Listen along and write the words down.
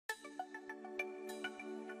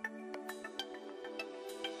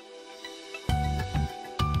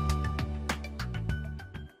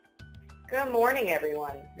Good morning,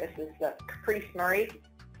 everyone. This is Caprice Murray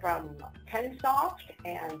from Kensoft,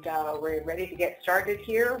 and we're ready to get started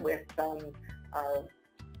here with our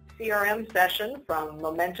CRM session from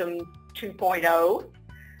Momentum 2.0.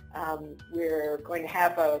 We're going to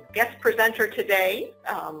have a guest presenter today,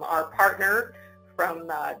 our partner from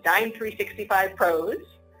Dyn365 Pros.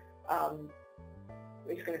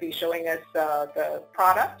 He's going to be showing us the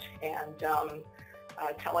product and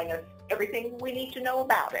telling us everything we need to know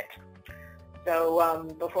about it.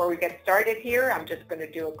 So before we get started here, I'm just going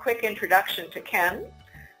to do a quick introduction to Ken.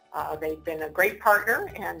 They've been a great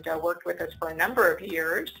partner and worked with us for a number of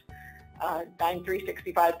years.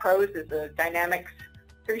 Dyn365 Pros is a Dynamics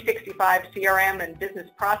 365 CRM and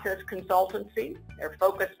business process consultancy. They're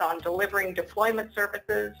focused on delivering deployment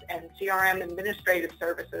services and CRM administrative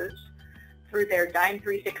services through their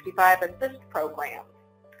Dyn365 Assist program.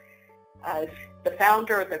 As the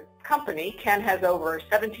founder of the company, Ken has over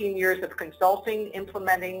 17 years of consulting,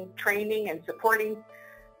 implementing, training, and supporting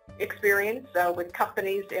experience with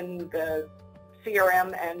companies in the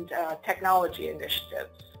CRM and technology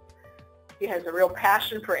initiatives. He has a real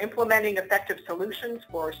passion for implementing effective solutions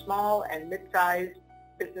for small and mid-sized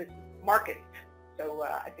business markets. So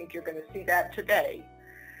I think you're going to see that today.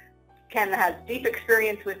 Ken has deep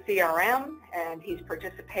experience with CRM, and he's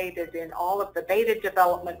participated in all of the beta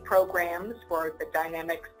development programs for the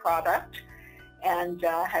Dynamics product and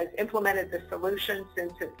has implemented the solution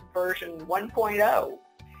since its version 1.0.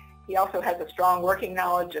 He also has a strong working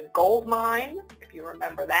knowledge of Goldmine, if you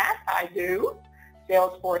remember that, I do,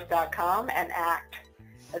 Salesforce.com, and ACT.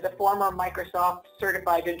 As a former Microsoft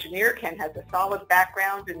certified engineer, Ken has a solid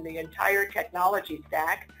background in the entire technology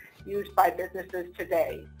stack used by businesses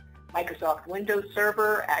today. Microsoft Windows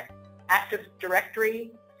Server, Active Directory,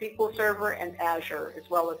 SQL Server, and Azure, as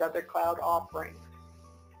well as other cloud offerings.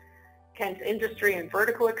 Ken's industry and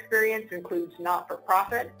vertical experience includes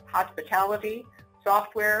not-for-profit, hospitality,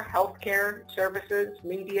 software, healthcare, services,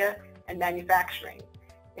 media, and manufacturing.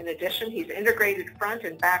 In addition, he's integrated front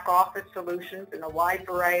and back office solutions in a wide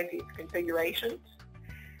variety of configurations.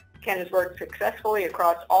 Ken has worked successfully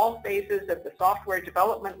across all phases of the software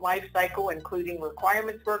development lifecycle, including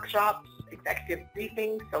requirements workshops, executive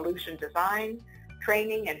briefing, solution design,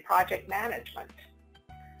 training, and project management.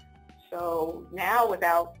 So now,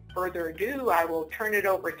 without further ado, I will turn it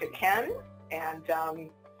over to Ken and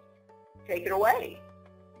take it away.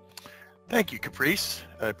 Thank you, Caprice.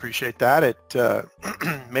 I appreciate that. It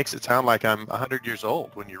makes it sound like I'm 100 years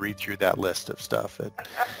old when you read through that list of stuff.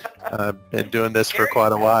 I've been doing this for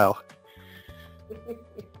quite a while.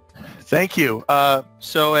 Thank you.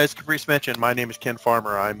 So as Caprice mentioned, my name is Ken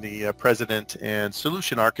Farmer. I'm the president and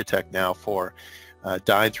solution architect now for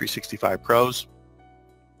Dyn365 Pros.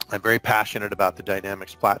 I'm very passionate about the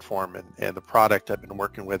Dynamics platform and the product. I've been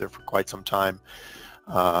working with it for quite some time.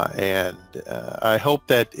 I hope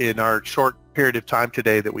that in our short period of time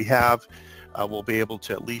today that we have, we'll be able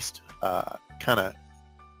to at least kind of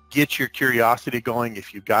get your curiosity going.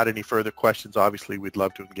 If you've got any further questions, obviously we'd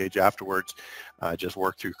love to engage afterwards. Just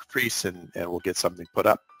work through Caprice and we'll get something put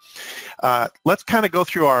up. Let's kind of go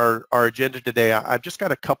through our agenda today. I've just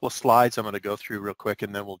got a couple of slides I'm going to go through real quick,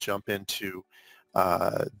 and then we'll jump into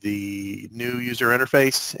the new user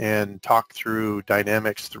interface and talk through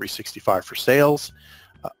Dynamics 365 for Sales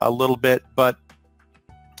a little bit, but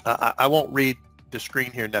I won't read the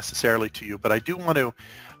screen here necessarily to you, but I do want to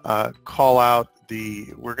call out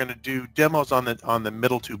we're going to do demos on the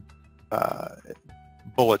middle two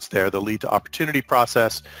bullets there, the lead to opportunity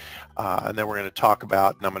process, and then we're going to talk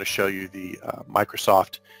about, and I'm going to show you the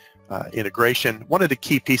Microsoft integration. One of the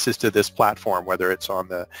key pieces to this platform, whether it's on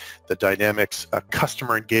the Dynamics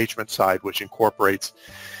customer engagement side, which incorporates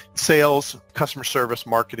sales, customer service,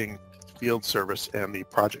 marketing, field service, and the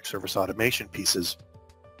project service automation pieces,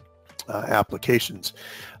 applications.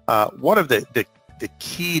 One of the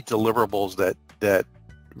key deliverables that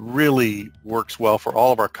really works well for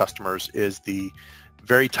all of our customers is the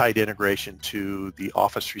very tight integration to the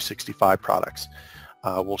Office 365 products.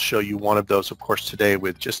 We'll show you one of those, of course, today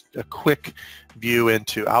with just a quick view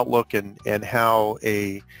into Outlook and how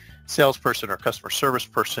a salesperson or customer service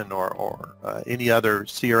person or any other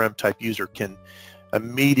CRM type user can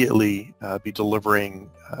immediately be delivering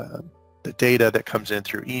the data that comes in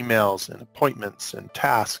through emails and appointments and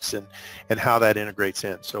tasks and how that integrates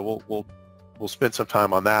in. So we'll spend some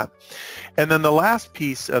time on that. And then the last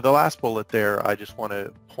piece, the last bullet there, I just want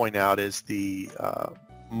to point out is the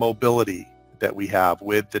mobility that we have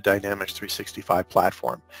with the Dynamics 365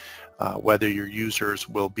 platform. Whether your users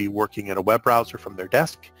will be working in a web browser from their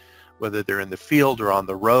desk, whether they're in the field or on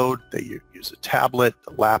the road, they use a tablet,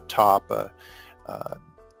 a laptop,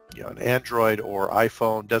 an Android or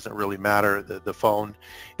iPhone, doesn't really matter, the phone.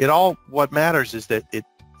 What matters is that it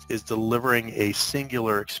is delivering a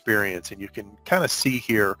singular experience, and you can kind of see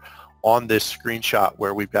here on this screenshot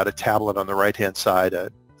where we've got a tablet on the right-hand side.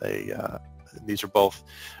 These are both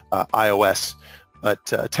iOS, but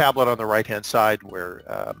a tablet on the right-hand side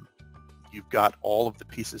where you've got all of the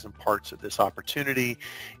pieces and parts of this opportunity.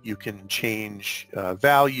 You can change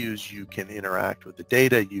values, you can interact with the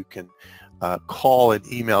data, you can call and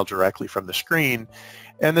email directly from the screen,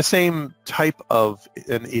 and the same type of,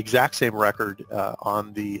 and the exact same record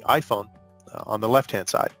on the iPhone on the left-hand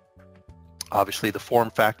side. Obviously the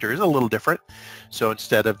form factor is a little different, so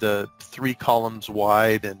instead of the 3 columns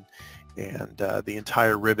wide and the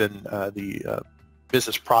entire ribbon, the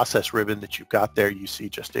business process ribbon that you've got there, you see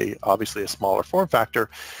just obviously a smaller form factor,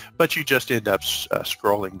 but you just end up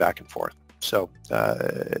scrolling back and forth. So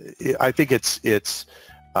I think it's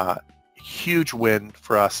huge win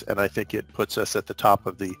for us, and I think it puts us at the top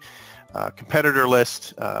of the competitor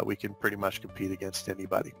list. We can pretty much compete against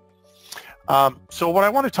anybody. So what I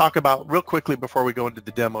want to talk about real quickly before we go into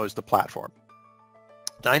the demo is the platform.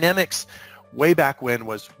 Dynamics way back when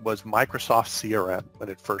was Microsoft CRM when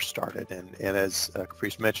it first started, and as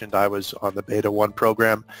Caprice mentioned, I was on the Beta 1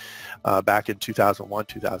 program back in 2001,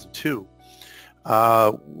 2002.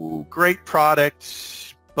 Great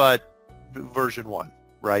product, but version 1,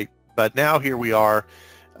 right? But now here we are,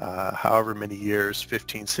 however many years,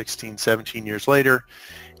 15, 16, 17 years later,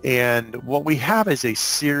 and what we have is a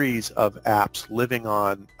series of apps living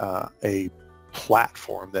on a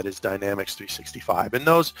platform that is Dynamics 365. And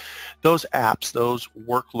those apps, those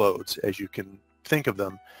workloads, as you can think of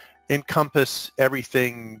them, encompass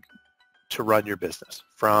everything to run your business,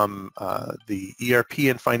 from the ERP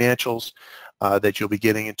and financials that you'll be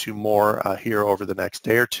getting into more here over the next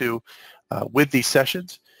day or two with these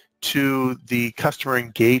sessions, to the customer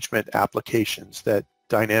engagement applications that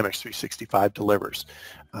Dynamics 365 delivers.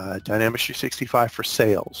 Dynamics 365 for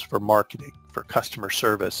sales, for marketing, for customer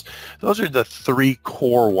service. Those are the 3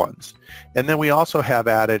 core ones. And then we also have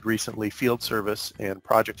added recently field service and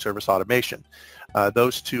project service automation.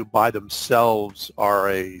 Those 2 by themselves are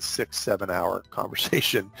a 6-7 hour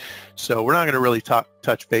conversation. So we're not going to really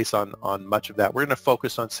touch base on much of that. We're going to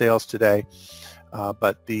focus on sales today,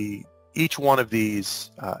 but each one of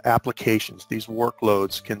these applications, these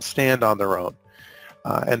workloads, can stand on their own.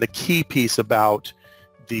 And the key piece about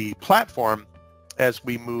the platform, as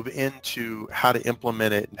we move into how to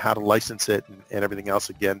implement it and how to license it and everything else,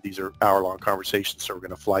 again, these are hour-long conversations, so we're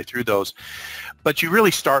going to fly through those. But you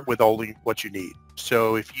really start with only what you need.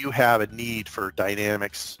 So if you have a need for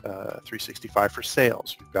Dynamics 365 for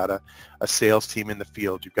sales, you've got a sales team in the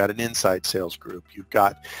field, you've got an inside sales group, you've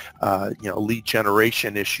got lead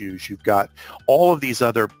generation issues, you've got all of these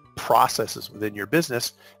other processes within your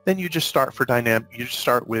business, then you just start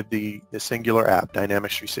with the singular app,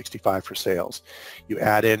 Dynamics 365 for sales. You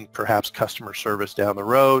add in perhaps customer service down the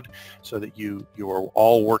road so that you are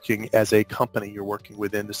all working as a company, you're working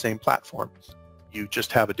within the same platform. You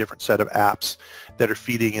just have a different set of apps that are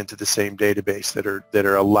feeding into the same database that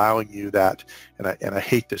are allowing you that, and I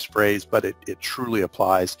hate this phrase, but it truly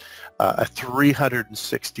applies, a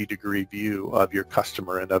 360-degree view of your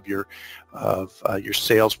customer and of your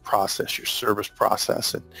sales process, your service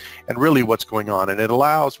process, and really what's going on. And it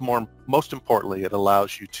allows, most importantly, it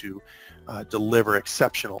allows you to deliver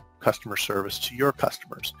exceptional customer service to your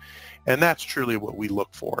customers. And that's truly what we look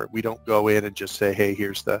for. We don't go in and just say, hey,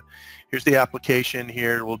 here's the application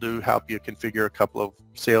here. We'll help you configure a couple of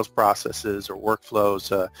sales processes or workflows.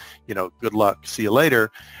 Good luck. See you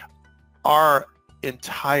later. Our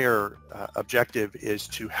entire objective is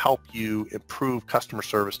to help you improve customer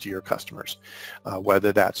service to your customers,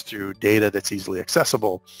 whether that's through data that's easily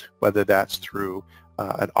accessible, whether that's through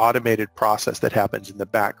an automated process that happens in the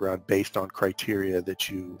background based on criteria that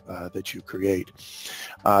you create.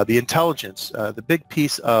 The intelligence, the big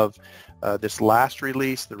piece of this last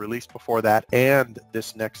release, the release before that, and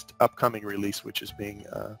this next upcoming release, which is being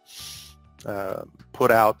put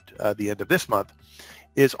out the end of this month,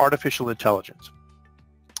 is artificial intelligence,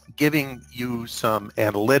 giving you some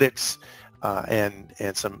analytics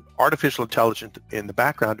and some artificial intelligence in the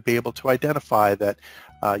background to be able to identify that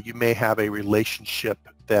you may have a relationship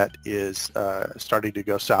that is starting to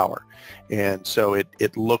go sour. And so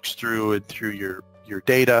it looks through your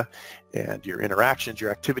data and your interactions,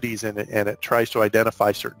 your activities, and it tries to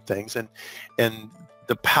identify certain things. And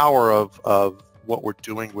the power of what we're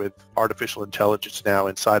doing with artificial intelligence now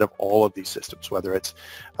inside of all of these systems, whether it's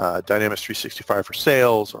Dynamics 365 for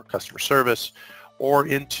sales or customer service, or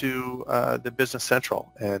into the Business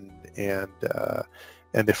Central and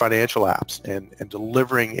and the financial apps, and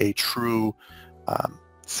delivering a true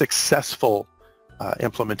successful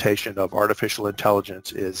implementation of artificial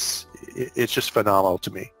intelligence it's just phenomenal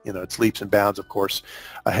to me. You know, it's leaps and bounds, of course,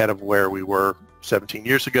 ahead of where we were 17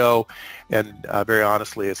 years ago, and very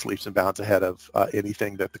honestly, it's leaps and bounds ahead of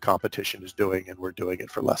anything that the competition is doing, and we're doing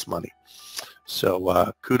it for less money.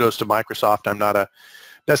 So kudos to Microsoft. I'm not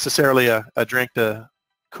necessarily a drink the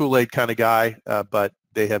Kool-Aid kind of guy, but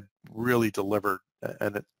they have really delivered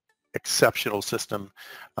an exceptional system,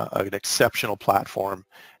 an exceptional platform,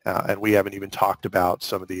 and we haven't even talked about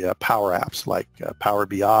some of the Power Apps like Power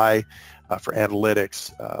BI for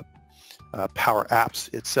analytics, Power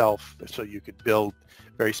Apps itself, so you could build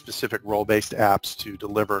very specific role-based apps to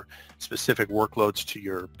deliver specific workloads to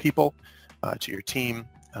your people, to your team,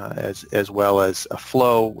 as well as a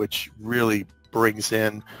Flow, which really brings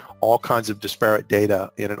in all kinds of disparate data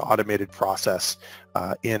in an automated process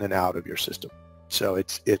in and out of your system. So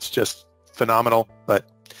it's just phenomenal, but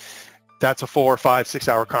that's a 4, 5, 6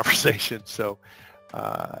 hour conversation. So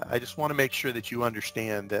I just want to make sure that you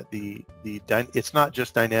understand that it's not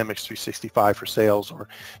just Dynamics 365 for sales or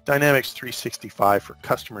Dynamics 365 for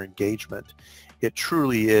customer engagement. It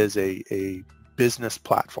truly is a business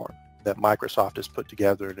platform that Microsoft has put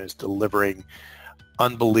together and is delivering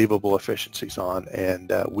unbelievable efficiencies on,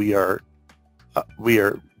 and we are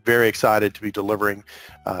very excited to be delivering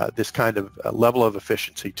this kind of level of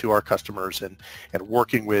efficiency to our customers, and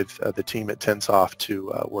working with the team at Tensoft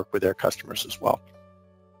to work with their customers as well.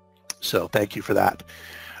 So thank you for that.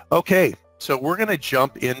 Okay, so we're going to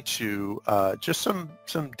jump into just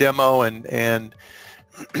some demo, and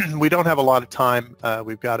we don't have a lot of time.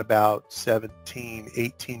 We've got about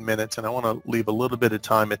 18 minutes, and I want to leave a little bit of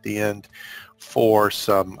time at the end for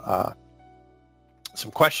some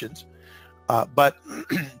questions. But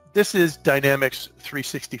this is Dynamics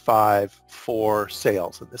 365 for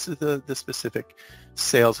sales, and this is the specific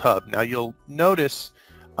Sales Hub. Now you'll notice,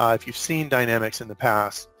 if you've seen Dynamics in the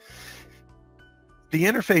past, the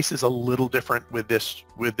interface is a little different with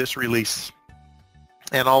this release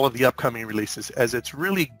and all of the upcoming releases, as it's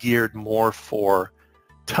really geared more for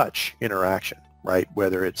touch interaction, right?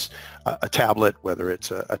 Whether it's a tablet, whether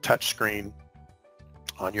it's a touch screen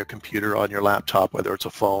on your computer, on your laptop, whether it's a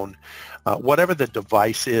phone, whatever the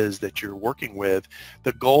device is that you're working with,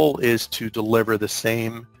 the goal is to deliver the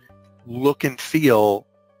same look and feel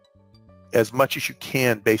as much as you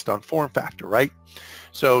can based on form factor, right?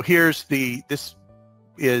 So here's this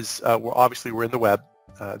is, obviously we're in the web.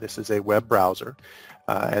 This is a web browser,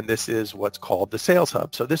 and this is what's called the Sales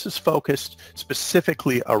Hub. So this is focused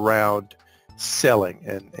specifically around selling,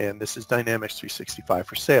 and this is Dynamics 365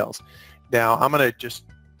 for sales. Now I'm going to just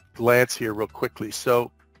glance here real quickly.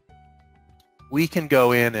 So we can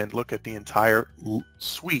go in and look at the entire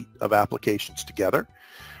suite of applications together.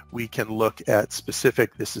 We can look at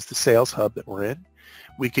specific, this is the Sales Hub that we're in.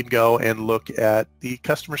 We can go and look at the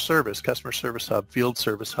Customer Service Hub, Field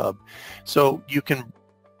Service Hub. So you can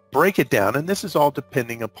break it down, and this is all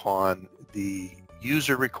depending upon the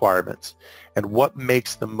user requirements and what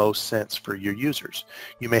makes the most sense for your users.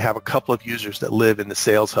 You may have a couple of users that live in the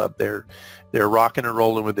Sales Hub. They're rocking and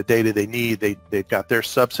rolling with the data they need. They've got their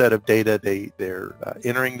subset of data. They're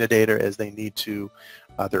entering the data as they need to.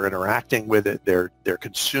 They're interacting with it. They're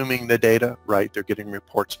consuming the data, right? They're getting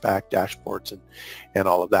reports back, dashboards, and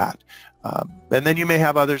all of that. And then you may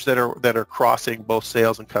have others that are crossing both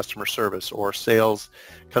sales and customer service, or sales,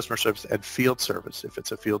 customer service, and field service if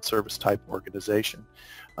it's a field service type organization.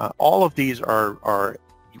 All of these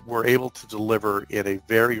we're able to deliver in a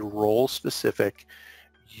very role-specific,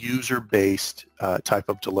 user-based type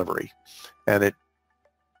of delivery, and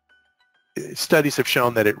studies have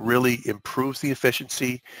shown that it really improves the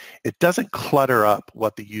efficiency. It doesn't clutter up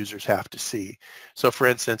what the users have to see. So for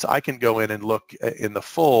instance, I can go in and look in the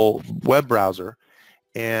full web browser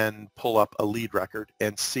and pull up a lead record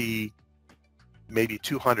and see maybe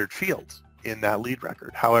 200 fields in that lead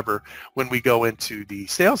record. However, when we go into the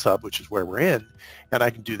Sales Hub, which is where we're in, and I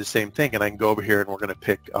can do the same thing, and I can go over here and we're going to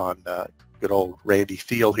pick on good old Randy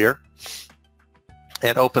Thiel here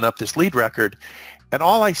and open up this lead record. And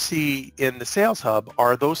all I see in the Sales Hub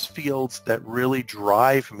are those fields that really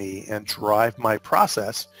drive me and drive my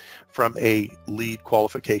process from a lead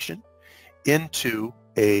qualification into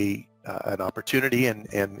an opportunity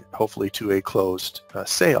and hopefully to a closed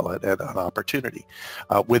sale and an opportunity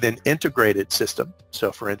with an integrated system.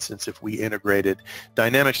 So for instance, if we integrated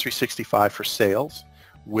Dynamics 365 for sales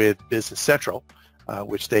with Business Central,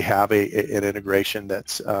 which they have an integration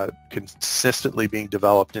that's consistently being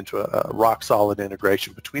developed into a rock-solid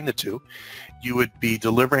integration between the two, you would be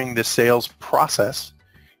delivering the sales process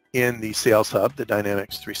in the Sales Hub, the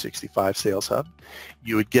Dynamics 365 Sales Hub.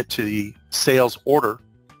 You would get to the sales order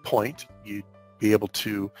point. You'd be able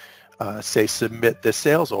to say submit this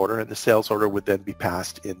sales order, and the sales order would then be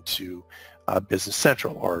passed into Business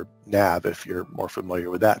Central, or NAV if you're more familiar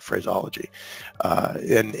with that phraseology.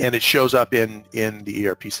 And it shows up in the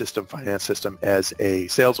ERP system, finance system, as a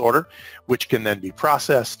sales order, which can then be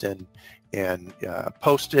processed and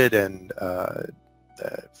posted and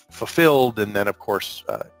fulfilled, and then of course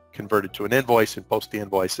converted to an invoice and post the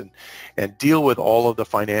invoice and deal with all of the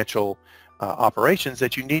financial operations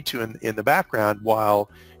that you need to in the background while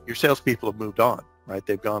your salespeople have moved on, right?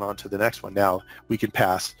 They've gone on to the next one. Now we can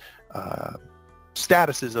pass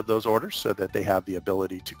statuses of those orders so that they have the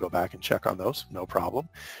ability to go back and check on those, no problem.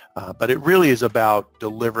 But it really is about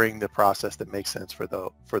delivering the process that makes sense for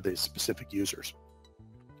the specific users.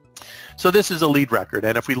 So this is a lead record,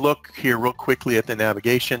 and if we look here real quickly at the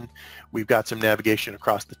navigation, we've got some navigation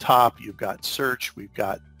across the top. You've got search, we've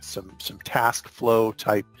got some task flow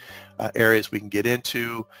type areas we can get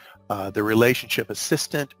into. The relationship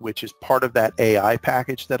assistant, which is part of that AI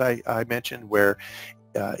package that I mentioned, where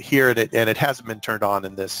here and it hasn't been turned on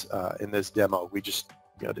in this demo. We just,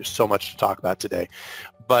 there's so much to talk about today,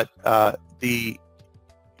 but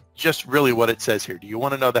just really what it says here. Do you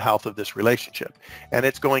want to know the health of this relationship? And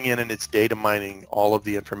it's going in and it's data mining all of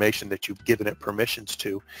the information that you've given it permissions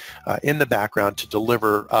to in the background to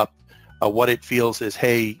deliver up what it feels is,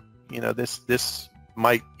 hey, you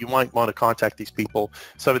might want to contact these people.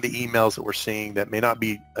 Some of the emails that we're seeing that may not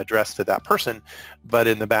be addressed to that person, but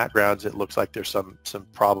in the backgrounds it looks like there's some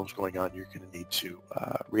problems going on. You're going to need to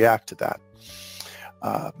react to that.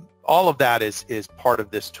 All of that is part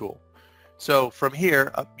of this tool. So from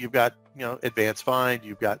here, you've got advanced find,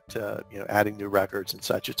 you've got adding new records and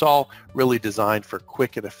such. It's all really designed for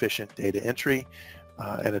quick and efficient data entry,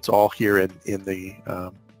 and it's all here in the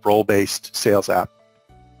role-based sales app.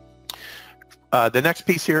 The next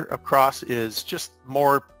piece here across is just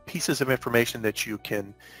more pieces of information that you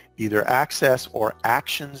can either access or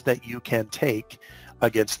actions that you can take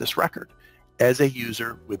against this record. As a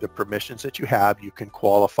user, with the permissions that you have, you can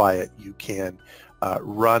qualify it. You can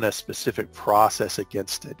run a specific process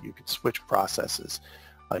against it. You can switch processes.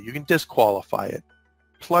 You can disqualify it.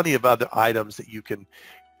 Plenty of other items that you can,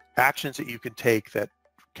 actions that you can take that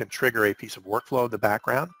can trigger a piece of workflow in the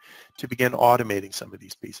background to begin automating some of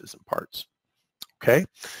these pieces and parts. Okay,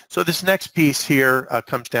 so this next piece here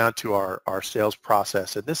comes down to our sales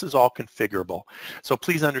process, and this is all configurable. So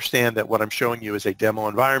please understand that what I'm showing you is a demo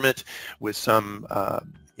environment with some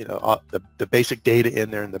the basic data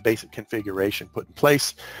in there and the basic configuration put in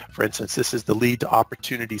place. For instance, this is the lead to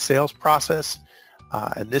opportunity sales process,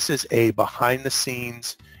 and this is a behind the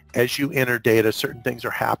scenes, as you enter data, certain things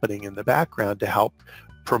are happening in the background to help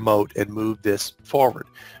promote and move this forward.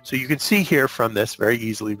 So you can see here from this very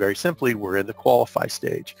easily, very simply, we're in the qualify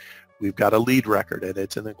stage. We've got a lead record and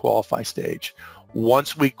it's in the qualify stage.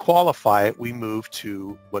 Once we qualify it, we move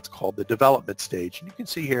to what's called the development stage. And you can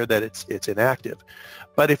see here that it's inactive.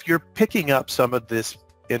 But if you're picking up some of this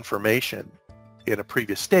information in a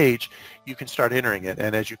previous stage, you can start entering it.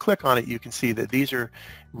 And as you click on it, you can see that these are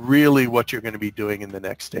really what you're going to be doing in the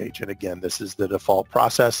next stage. And again, this is the default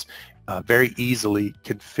process, very easily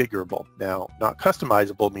configurable. Now, not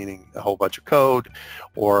customizable, meaning a whole bunch of code,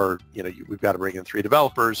 or we've got to bring in 3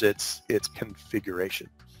 developers. It's configuration.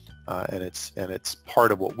 And it's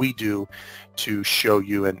part of what we do to show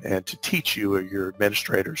you and to teach you, or your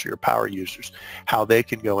administrators or your power users, how they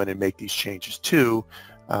can go in and make these changes too,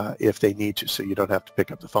 if they need to, so you don't have to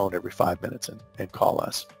pick up the phone every 5 minutes and call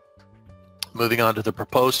us. Moving on to the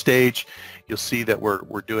proposed stage, you'll see that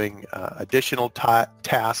we're doing additional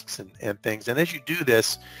tasks and things. And as you do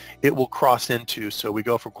this, it will cross into, so we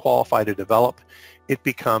go from qualify to develop. It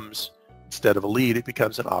becomes, instead of a lead, it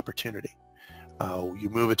becomes an opportunity. You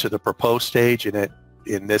move it to the proposed stage, and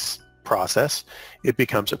in this process, it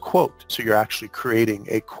becomes a quote. So you're actually creating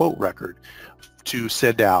a quote record to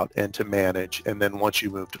send out and to manage, and then once you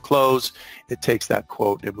move to close, it takes that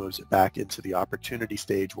quote and moves it back into the opportunity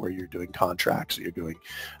stage where you're doing contracts, or you're doing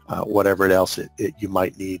whatever else you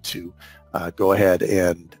might need to go ahead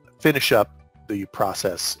and finish up the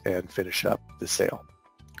process and finish up the sale.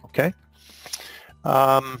 Okay.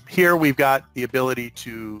 Here we've got the ability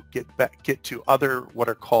to get to other what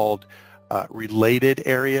are called related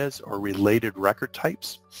areas or related record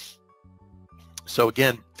types. So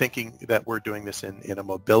again, thinking that we're doing this in a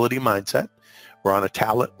mobility mindset, we're on a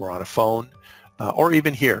tablet, we're on a phone, or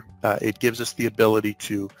even here, it gives us the ability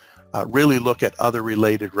to really look at other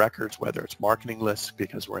related records, whether it's marketing lists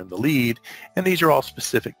because we're in the lead, and these are all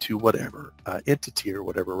specific to whatever entity or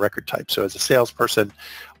whatever record type. So as a salesperson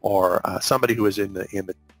or somebody who is in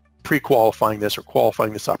the pre-qualifying this or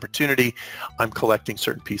qualifying this opportunity, I'm collecting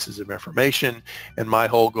certain pieces of information, and my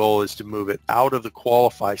whole goal is to move it out of the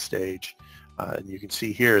qualify stage. And you can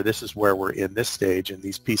see here, this is where we're in this stage, and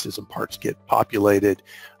these pieces and parts get populated,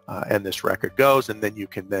 and this record goes, and then you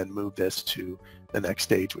can then move this to the next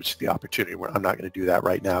stage, which is the opportunity. Where I'm not going to do that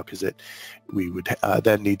right now because we would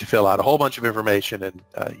then need to fill out a whole bunch of information, and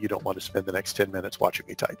you don't want to spend the next 10 minutes watching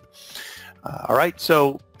me type. All right,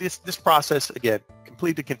 so this process, again,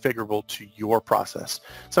 completely configurable to your process.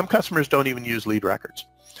 Some customers don't even use lead records.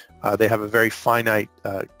 They have a very finite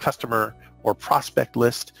customer or prospect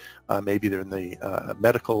list. Maybe they're in the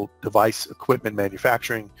medical device equipment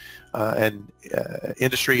manufacturing and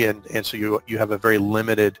industry, and so you have a very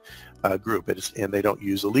limited group, and they don't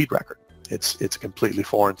use a lead record. It's completely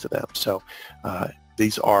foreign to them. So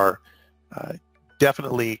these are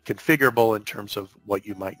definitely configurable in terms of what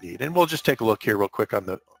you might need. And we'll just take a look here real quick on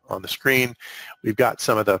the screen. We've got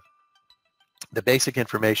some of the basic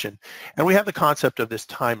information, and we have the concept of this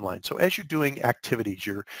timeline. So as you're doing activities,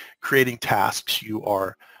 you're creating tasks, you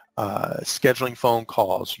are scheduling phone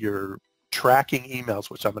calls, you're tracking emails,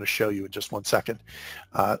 which I'm going to show you in just one second.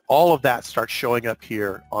 All of that starts showing up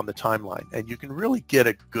here on the timeline, and you can really get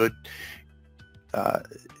a good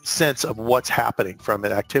sense of what's happening from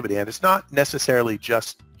an activity. And it's not necessarily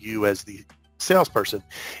just you as the salesperson,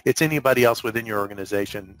 it's anybody else within your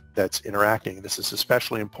organization that's interacting. This is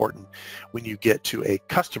especially important when you get to a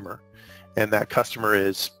customer, and that customer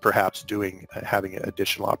is perhaps having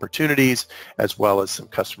additional opportunities, as well as some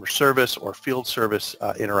customer service or field service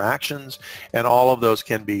interactions, and all of those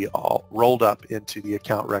can be all rolled up into the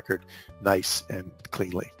account record nice and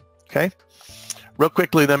cleanly. Okay, real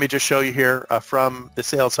quickly, let me just show you here from the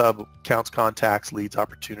Sales Hub: accounts, contacts, leads,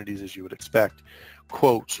 opportunities, as you would expect,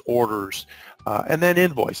 quotes, orders, and then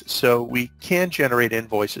invoices. So we can generate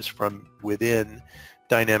invoices from within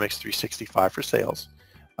Dynamics 365 for sales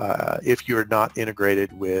if you're not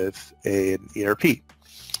integrated with an ERP.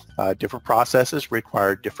 Different processes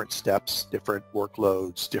require different steps, different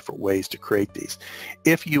workloads, different ways to create these.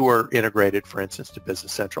 If you are integrated, for instance, to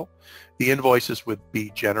Business Central, the invoices would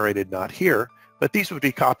be generated not here, but these would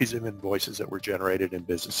be copies of invoices that were generated in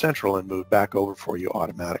Business Central and moved back over for you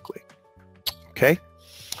automatically. Okay.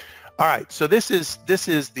 All right. So this is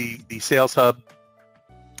the Sales Hub.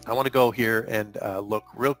 I want to go here and look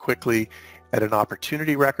real quickly at an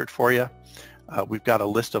opportunity record for you. We've got a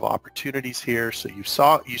list of opportunities here. So you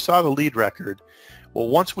saw the lead record. Well,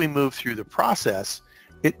 once we move through the process,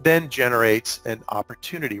 it then generates an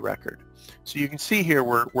opportunity record. So you can see here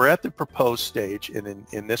we're at the proposed stage, and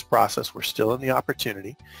in this process we're still in the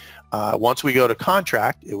opportunity. Once we go to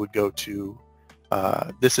contract, it would go to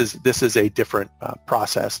this is a different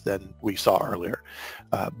process than we saw earlier,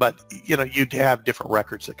 but you'd have different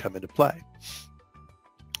records that come into play.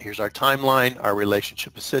 Here's our timeline, our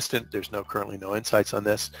relationship assistant. There's currently no insights on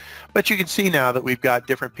this, but you can see now that we've got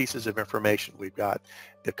different pieces of information. We've got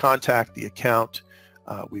the contact, the account,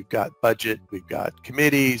 we've got budget, we've got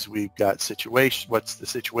committees, we've got situation, what's the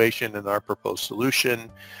situation and our proposed solution.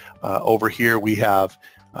 Over here we have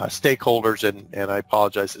stakeholders, and I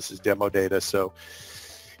apologize, this is demo data, so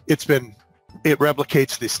it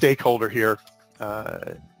replicates the stakeholder here.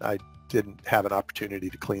 I didn't have an opportunity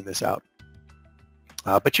to clean this out.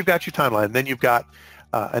 But you've got your timeline, and then you've got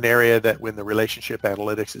an area that when the relationship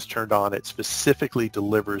analytics is turned on, it specifically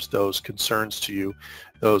delivers those concerns to you,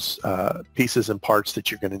 those pieces and parts that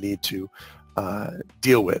you're going to need to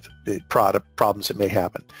deal with, the product problems that may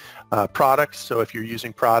happen. Products, so if you're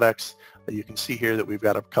using products, you can see here that we've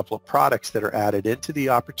got a couple of products that are added into the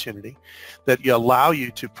opportunity that allow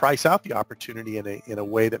you to price out the opportunity in a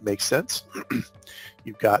way that makes sense.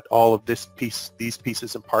 You've got all of these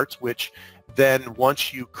pieces and parts, which then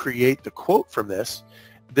once you create the quote from this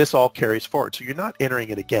all carries forward. So you're not entering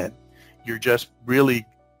it again. You're just really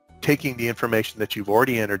taking the information that you've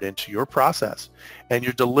already entered into your process, and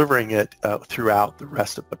you're delivering it throughout the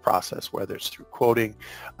rest of the process, whether it's through quoting.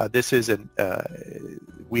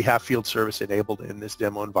 We have field service enabled in this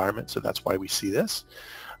demo environment, so that's why we see this.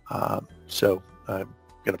 So I'm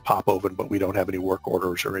going to pop open, but we don't have any work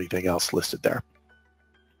orders or anything else listed there.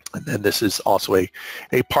 And then this is also a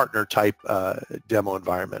partner type demo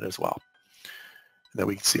environment as well. And then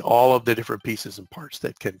we can see all of the different pieces and parts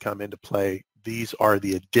that can come into play. These are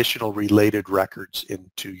the additional related records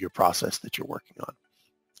into your process that you're working on.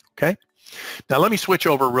 Okay. Now let me switch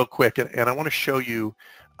over real quick, and I want to show you,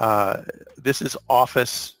 this is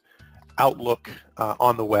Office Outlook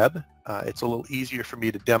on the web. It's a little easier for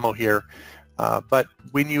me to demo here, but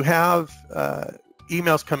when you have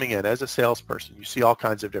emails coming in as a salesperson, you see all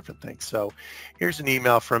kinds of different things. So here's an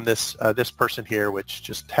email from this this person here, which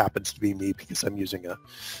just happens to be me because I'm using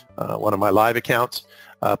one of my live accounts.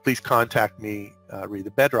 Please contact me, read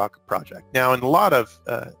the Bedrock project. Now, in a lot of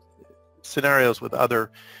scenarios with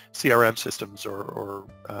other CRM systems or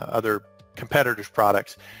other competitors'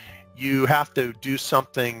 products, you have to do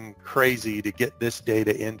something crazy to get this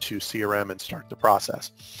data into CRM and start the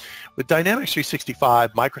process. With Dynamics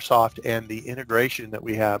 365, Microsoft, and the integration that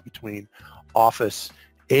we have between Office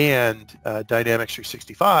and Dynamics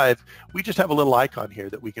 365, we just have a little icon here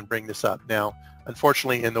that we can bring this up. Now,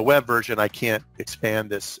 unfortunately, in the web version, I can't expand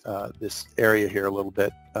this this area here a little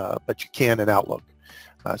bit, but you can in Outlook.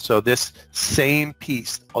 So this same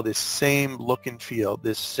piece, or this same look and feel,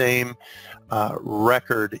 this same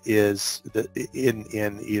record is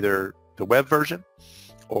in either the web version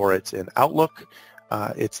or it's in Outlook.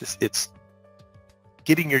 It's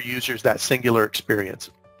getting your users that singular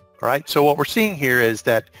experience. All right. So what we're seeing here is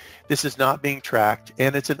that this is not being tracked,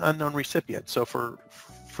 and it's an unknown recipient. So for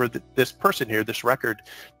this person here, this record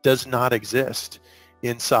does not exist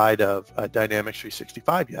inside of Dynamics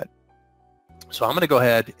 365 yet. So I'm going to go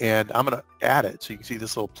ahead and I'm going to add it. So you can see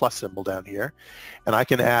this little plus symbol down here, and I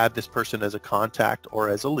can add this person as a contact or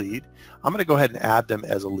as a lead. I'm going to go ahead and add them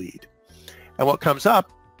as a lead. And what comes up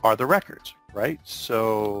are the records, right?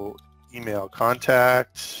 So email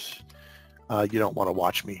contact, you don't want to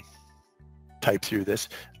watch me type through this.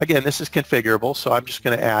 Again, this is configurable, so I'm just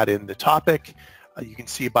going to add in the topic. You can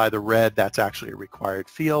see by the red, that's actually a required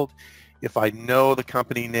field. If I know the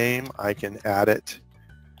company name, I can add it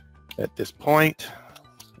at this point.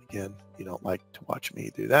 Again, you don't like to watch me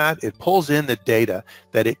do that. It pulls in the data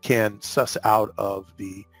that it can suss out of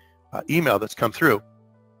the email that's come through,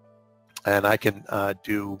 and I can add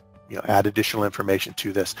additional information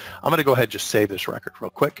to this. I'm going to go ahead and just save this record real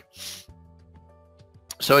quick.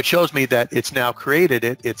 So it shows me that it's now created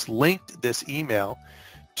it. It's linked this email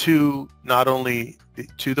to not only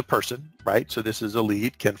to the person, right? So this is a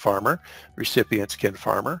lead, Ken Farmer, recipient's Ken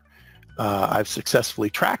Farmer. I've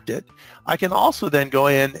successfully tracked it. I can also then go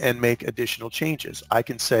in and make additional changes. I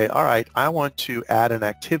can say, all right, I want to add an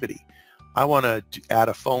activity. I want to add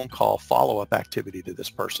a phone call follow-up activity to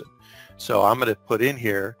this person. So I'm going to put in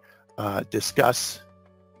here, discuss,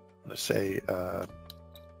 let's say,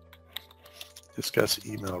 discuss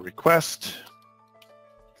email request.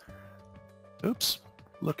 Oops,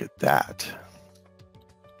 look at that.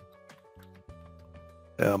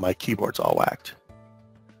 My keyboard's all whacked.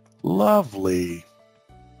 Lovely.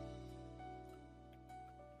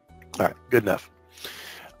 All right, good enough.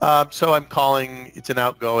 So I'm calling, it's an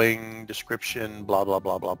outgoing description, blah, blah,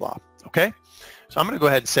 blah, blah, blah. Okay, so I'm going to go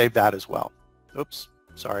ahead and save that as well. Oops,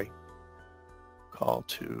 sorry. Call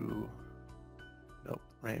to, nope,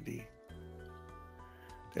 Randy.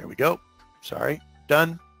 There we go. Sorry,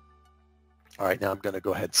 done. All right, now I'm going to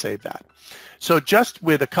go ahead and save that. So just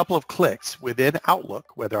with a couple of clicks within Outlook,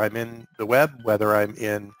 whether I'm in the web, whether I'm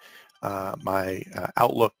in my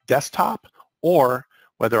Outlook desktop, or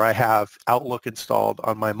whether I have Outlook installed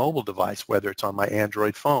on my mobile device, whether it's on my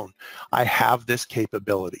Android phone, I have this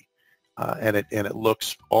capability. And it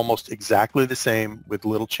looks almost exactly the same with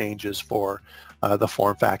little changes for the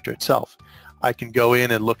form factor itself. I can go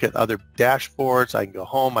in and look at other dashboards. I can go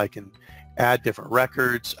home. I can add different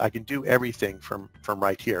records. I can do everything from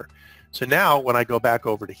right here. So now when I go back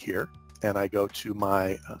over to here and I go to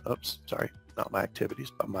my, oops, sorry, not my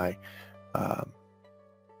activities, but my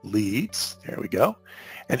leads, there we go.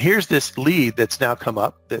 And here's this lead that's now come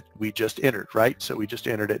up that we just entered, right? So we just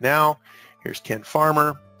entered it now. Here's Ken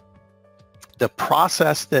Farmer. The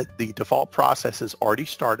process, that the default process has already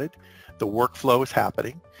started. The workflow is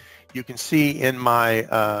happening. You can see in my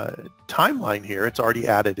timeline here, it's already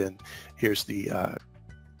added in. Here's the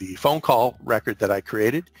phone call record that I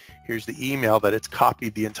created. Here's the email that it's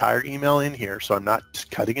copied the entire email in here, so I'm not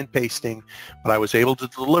cutting and pasting, but I was able to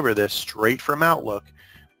deliver this straight from Outlook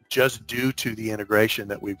just due to the integration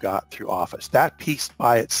that we've got through Office. That piece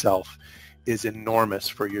by itself is enormous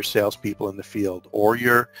for your salespeople in the field, or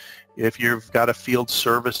if you've got a field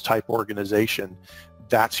service type organization.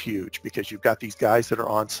 That's huge, because you've got these guys that are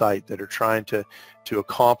on site that are trying to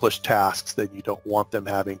accomplish tasks that you don't want them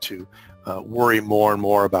having to worry more and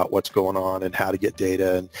more about what's going on and how to get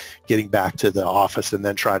data and getting back to the office and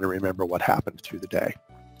then trying to remember what happened through the day.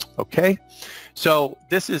 Okay, so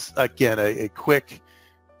this is, again, a quick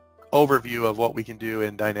overview of what we can do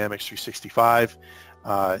in Dynamics 365.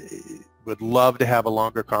 Would love to have a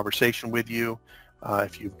longer conversation with you.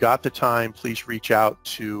 If you've got the time, please reach out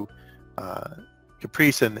to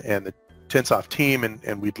Caprice and the Tensoft team,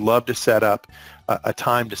 and we'd love to set up a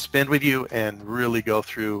time to spend with you and really go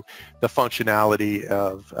through the functionality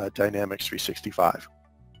of Dynamics 365.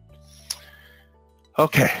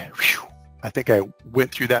 Okay, whew. I think I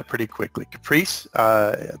went through that pretty quickly. Caprice,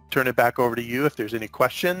 turn it back over to you if there's any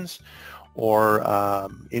questions or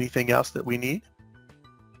anything else that we need.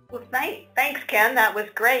 Well, thanks, Ken. That was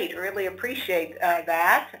great. Really appreciate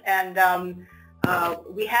that. And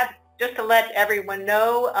we have, just to let everyone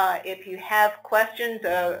know, if you have questions,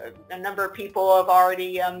 a number of people have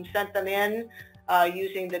already sent them in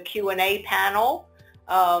using the Q&A panel.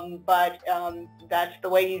 But that's the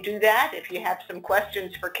way you do that if you have some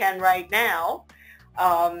questions for Ken right now.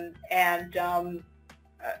 Ken,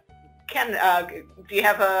 do you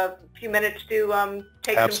have a few minutes to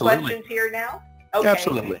take Absolutely. some questions here now? Okay.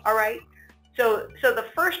 Absolutely. All right. So the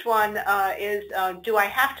first one is, do I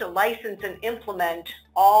have to license and implement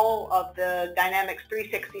all of the Dynamics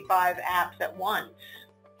 365 apps at once?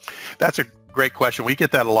 That's a great question. We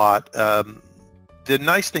get that a lot. The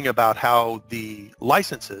nice thing about how the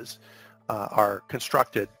licenses are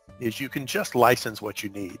constructed is you can just license what you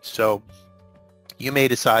need. So you may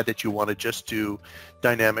decide that you want to just do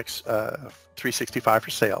Dynamics 365 for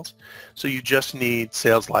sales. So you just need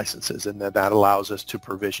sales licenses, and then that allows us to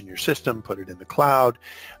provision your system, put it in the cloud,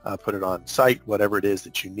 put it on site, whatever it is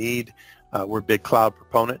that you need. We're big cloud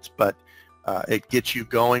proponents, but it gets you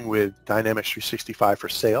going with Dynamics 365 for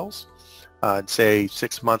sales. And say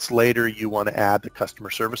 6 months later you want to add the customer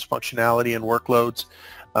service functionality and workloads.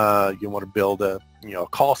 You want to build a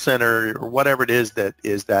call center or whatever it is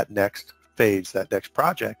that next phase, that next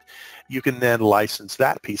project. You can then license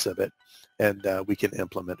that piece of it, and we can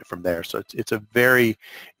implement it from there. So it's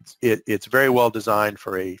very well designed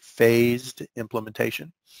for a phased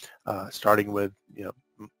implementation, starting with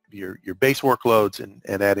your base workloads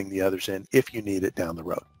and adding the others in if you need it down the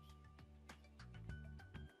road.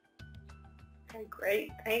 Okay, great,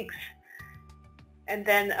 thanks. And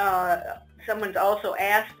then someone's also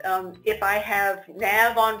asked, if I have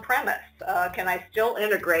Nav on-premise, can I still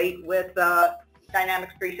integrate with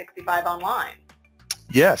Dynamics 365 Online?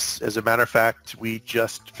 Yes, as a matter of fact, we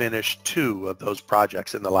just finished 2 of those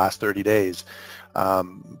projects in the last 30 days.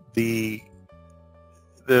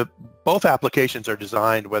 Both applications are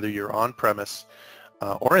designed, whether you're on-premise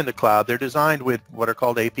or in the cloud, they're designed with what are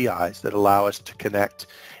called APIs that allow us to connect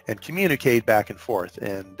and communicate back and forth.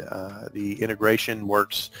 And the integration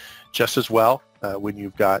works just as well when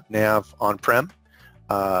you've got Nav on-prem,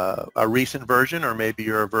 a recent version, or maybe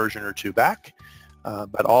you're a version or 2 back.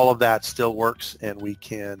 But all of that still works, and we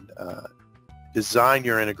can design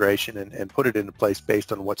your integration and put it into place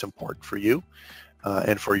based on what's important for you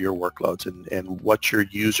and for your workloads and what your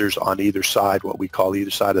users on either side, what we call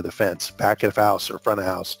either side of the fence, back of house or front of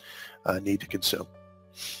house, need to consume.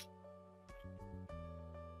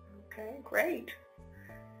 Okay, great.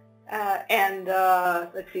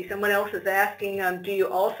 Let's see, someone else is asking, do you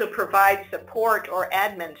also provide support or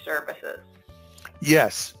admin services?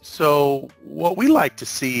 Yes. So what we like to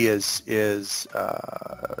see is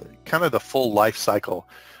kind of the full life cycle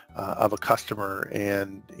of a customer,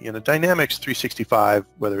 and Dynamics 365,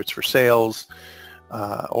 whether it's for sales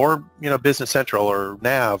or Business Central or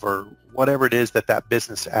Nav or whatever it is that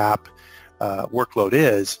business app workload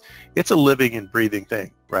is, it's a living and breathing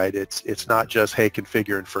thing, right? It's not just, hey,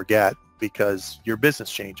 configure and forget, because your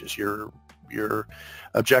business changes, your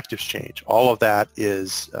objectives change. All of that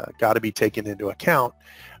is got to be taken into account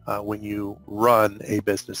when you run a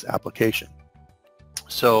business application.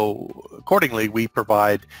 So accordingly, we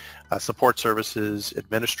provide support services,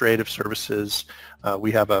 administrative services.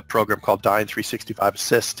 We have a program called Dyn 365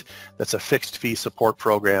 Assist that's a fixed fee support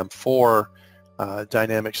program for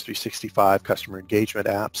Dynamics 365 customer engagement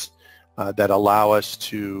apps that allow us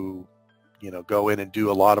to go in and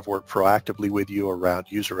do a lot of work proactively with you around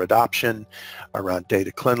user adoption, around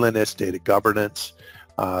data cleanliness, data governance,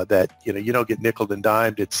 that you don't get nickeled and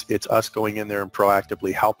dimed. It's us going in there and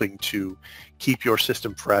proactively helping to keep your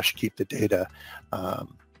system fresh, keep the data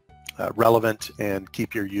relevant, and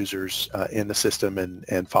keep your users in the system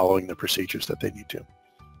and following the procedures that they need to.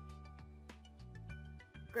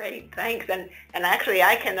 Great, thanks. And actually,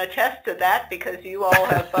 I can attest to that because you all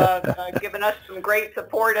have given us some great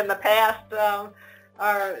support in the past. So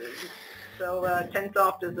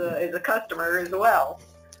Tensoft is a customer as well.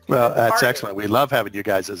 Well, that's excellent. We love having you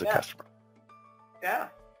guys as a customer. Yeah,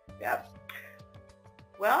 yeah.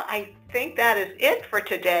 Well, I think that is it for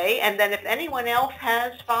today. And then if anyone else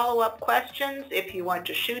has follow-up questions, if you want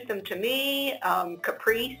to shoot them to me,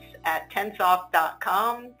 Caprice at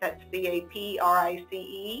tensoft.com. That's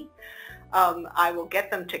CAPRICE. I will get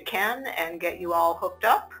them to Ken and get you all hooked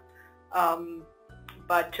up.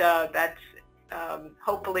 But that's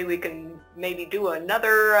hopefully we can maybe do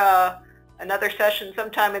another session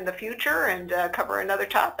sometime in the future and cover another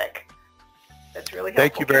topic. That's really helpful.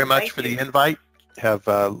 Thank you very much for the invite. Have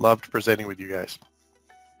loved presenting with you guys.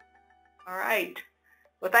 All right.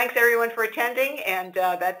 Well, thanks everyone for attending, and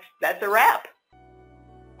that's a wrap.